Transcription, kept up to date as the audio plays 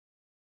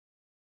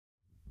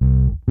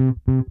Hey,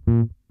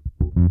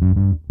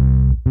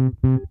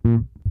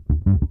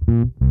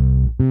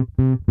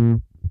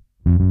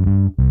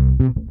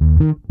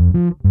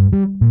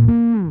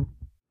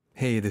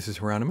 this is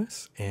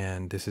Hieronymus,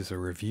 and this is a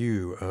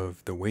review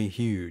of the Way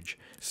Huge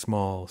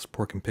Smalls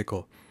Pork and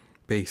Pickle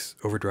Bass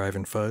Overdrive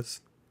and Fuzz.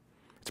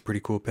 It's a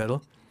pretty cool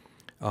pedal.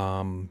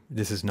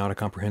 This is not a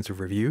comprehensive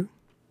review.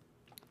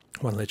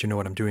 I want to let you know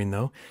what I'm doing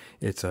though.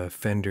 It's a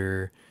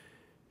Fender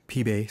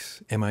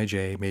P-Bass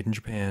MIJ made in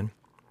Japan,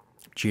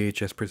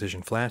 GHS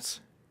precision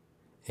flats,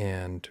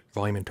 and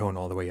volume and tone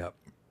all the way up.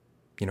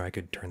 You know, I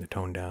could turn the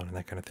tone down and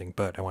that kind of thing,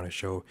 but I want to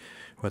show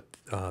what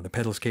the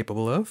pedal is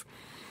capable of.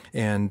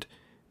 And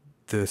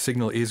the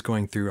signal is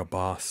going through a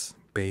Boss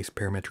bass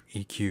parametric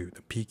EQ,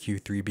 the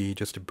PQ3B,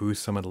 just to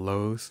boost some of the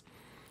lows.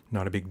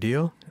 Not a big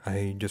deal.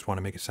 I just want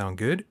to make it sound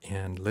good,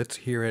 and let's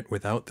hear it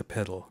without the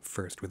pedal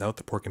first, without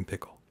the pork and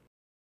pickle.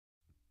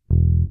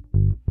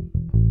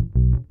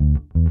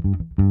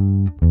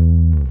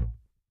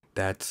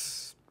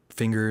 That's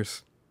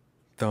fingers,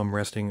 thumb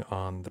resting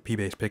on the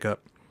P-Bass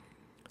pickup.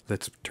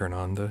 Let's turn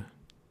on the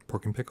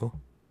pork and pickle.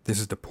 This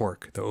is the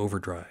pork, the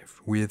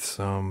overdrive, with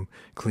some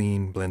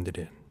clean blended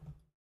in.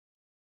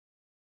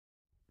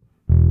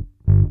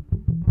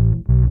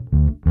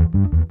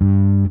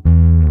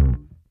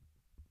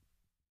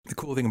 The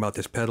cool thing about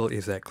this pedal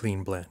is that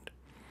clean blend.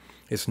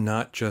 It's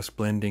not just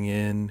blending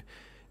in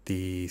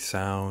the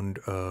sound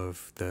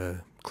of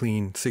the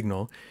clean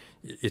signal.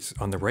 It's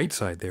on the right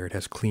side there, it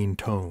has clean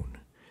tone.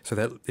 So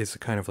that is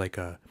kind of like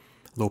a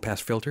low pass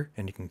filter,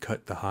 and you can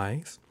cut the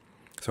highs.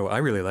 So I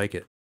really like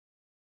it.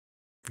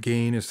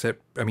 Gain is set,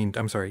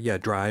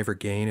 drive or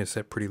gain is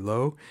set pretty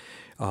low.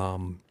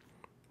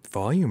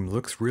 Volume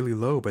looks really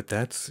low, but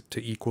that's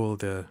to equal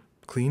the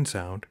clean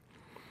sound.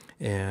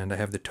 And I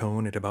have the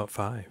tone at about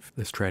 5.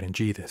 Let's try it in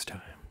G this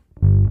time.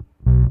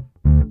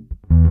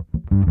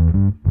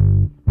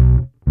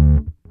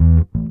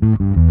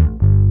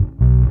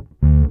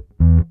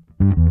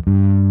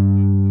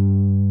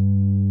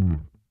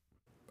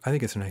 I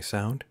think it's a nice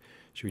sound.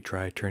 Should we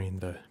try turning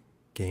the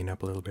gain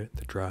up a little bit,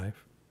 the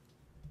drive?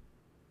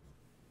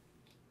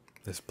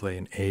 Let's play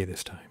an A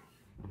this time.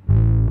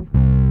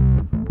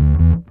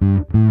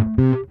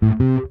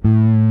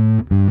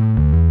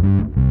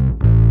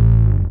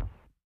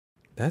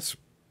 That's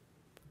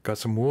got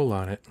some wool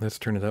on it. Let's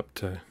turn it up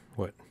to,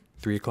 what,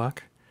 3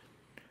 o'clock?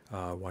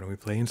 Why don't we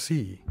play in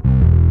C?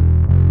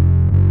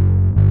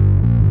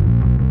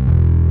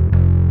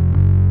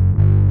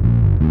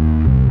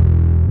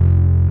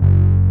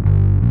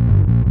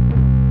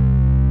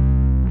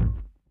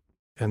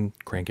 And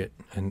crank it,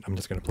 and I'm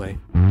just going to play.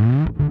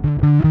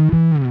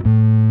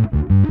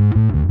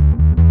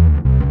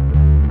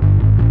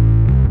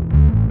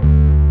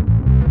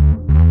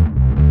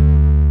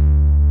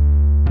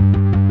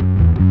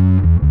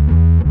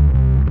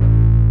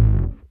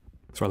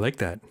 So I like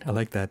that. I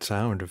like that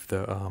sound of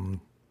the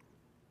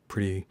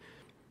pretty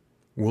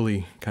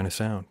woolly kind of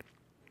sound.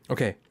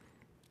 Okay,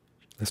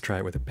 let's try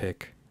it with a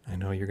pick. I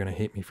know you're going to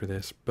hate me for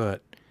this,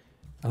 but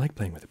I like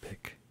playing with a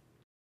pick.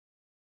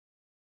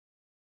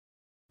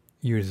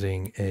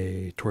 Using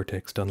a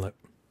Tortex Dunlop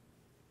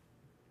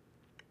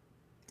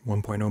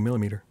 1.0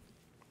 millimeter.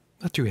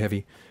 Not too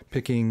heavy.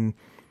 Picking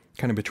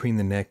kind of between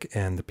the neck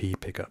and the P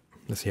pickup.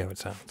 Let's see how it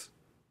sounds.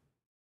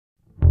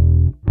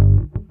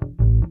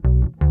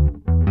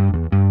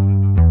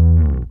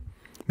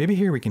 Maybe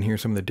here we can hear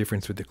some of the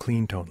difference with the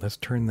clean tone. Let's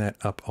turn that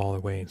up all the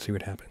way and see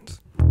what happens.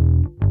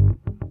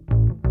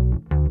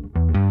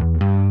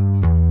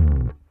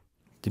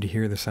 Did you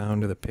hear the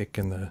sound of the pick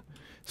and the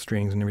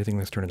strings and everything?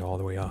 Let's turn it all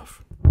the way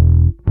off.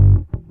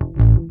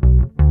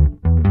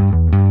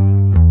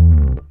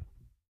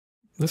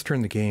 Let's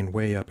turn the gain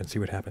way up and see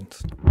what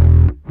happens.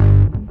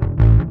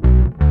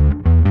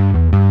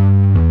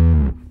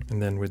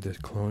 And then with the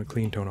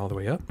clean tone all the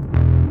way up.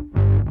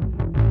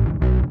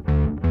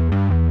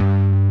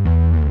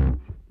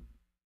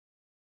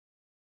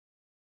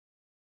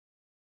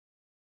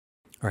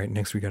 All right,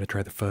 next we got to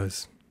try the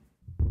fuzz.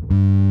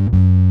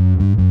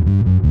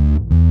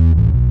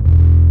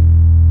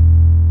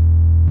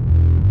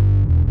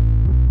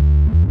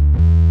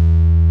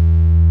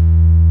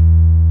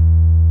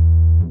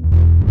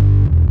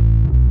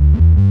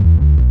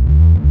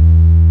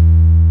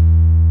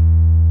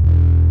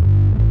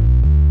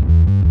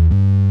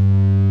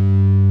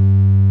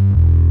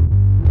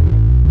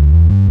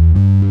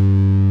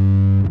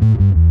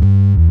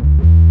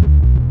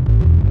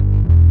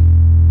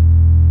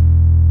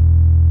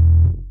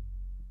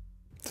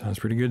 Sounds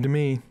pretty good to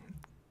me.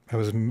 I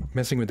was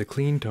messing with the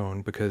clean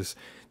tone because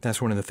that's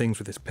one of the things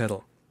with this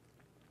pedal.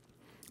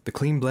 The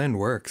clean blend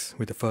works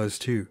with the fuzz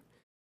too.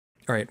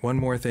 Alright, one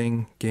more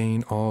thing.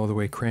 Gain all the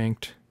way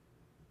cranked.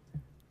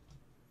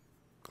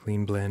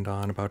 Clean blend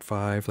on about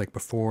 5 like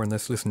before, and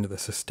let's listen to the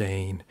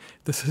sustain.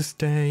 The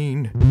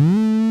sustain!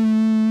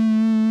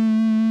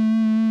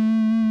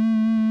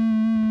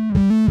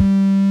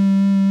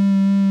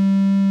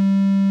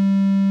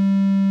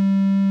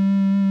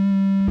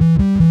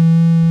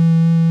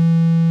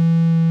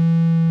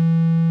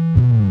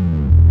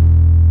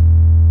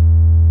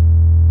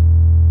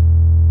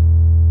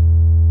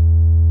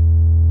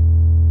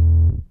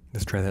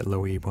 try that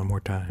low E one more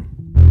time.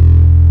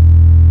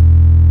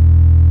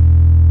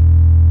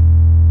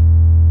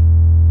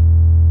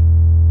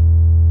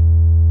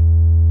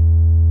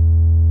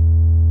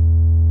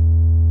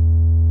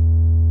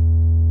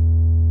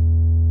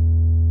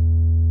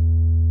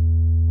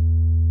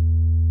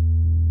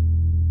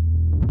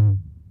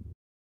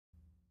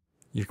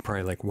 You're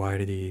probably like, why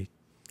did he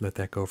let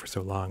that go for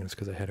so long? It's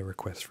because I had a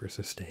request for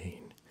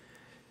sustain.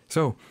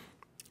 So,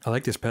 I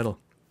like this pedal.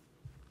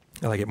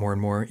 I like it more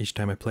and more each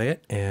time I play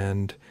it,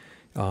 and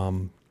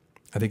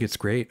I think it's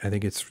great. I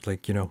think it's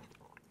like, you know,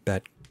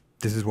 that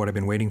this is what I've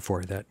been waiting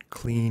for, that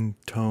clean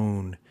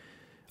tone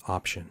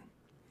option.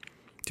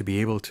 To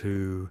be able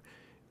to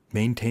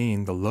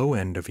maintain the low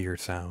end of your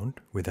sound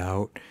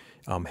without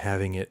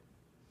having it,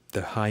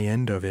 the high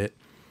end of it,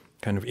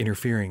 kind of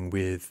interfering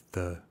with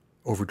the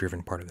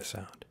overdriven part of the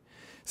sound.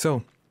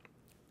 So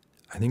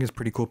I think it's a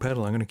pretty cool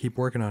pedal. I'm going to keep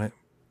working on it,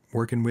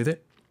 working with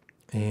it.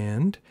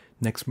 And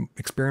next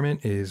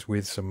experiment is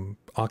with some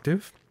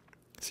octave,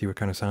 see what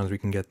kind of sounds we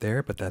can get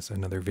there, but that's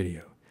another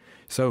video.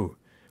 So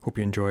hope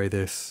you enjoy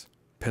this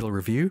pedal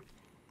review.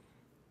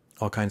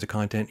 All kinds of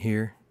content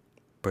here,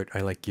 but I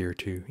like gear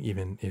too,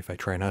 even if I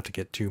try not to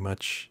get too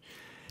much.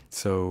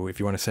 So if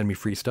you want to send me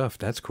free stuff,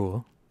 that's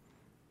cool.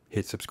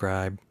 Hit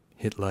subscribe,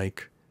 hit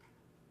like.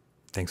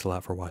 Thanks a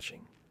lot for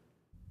watching.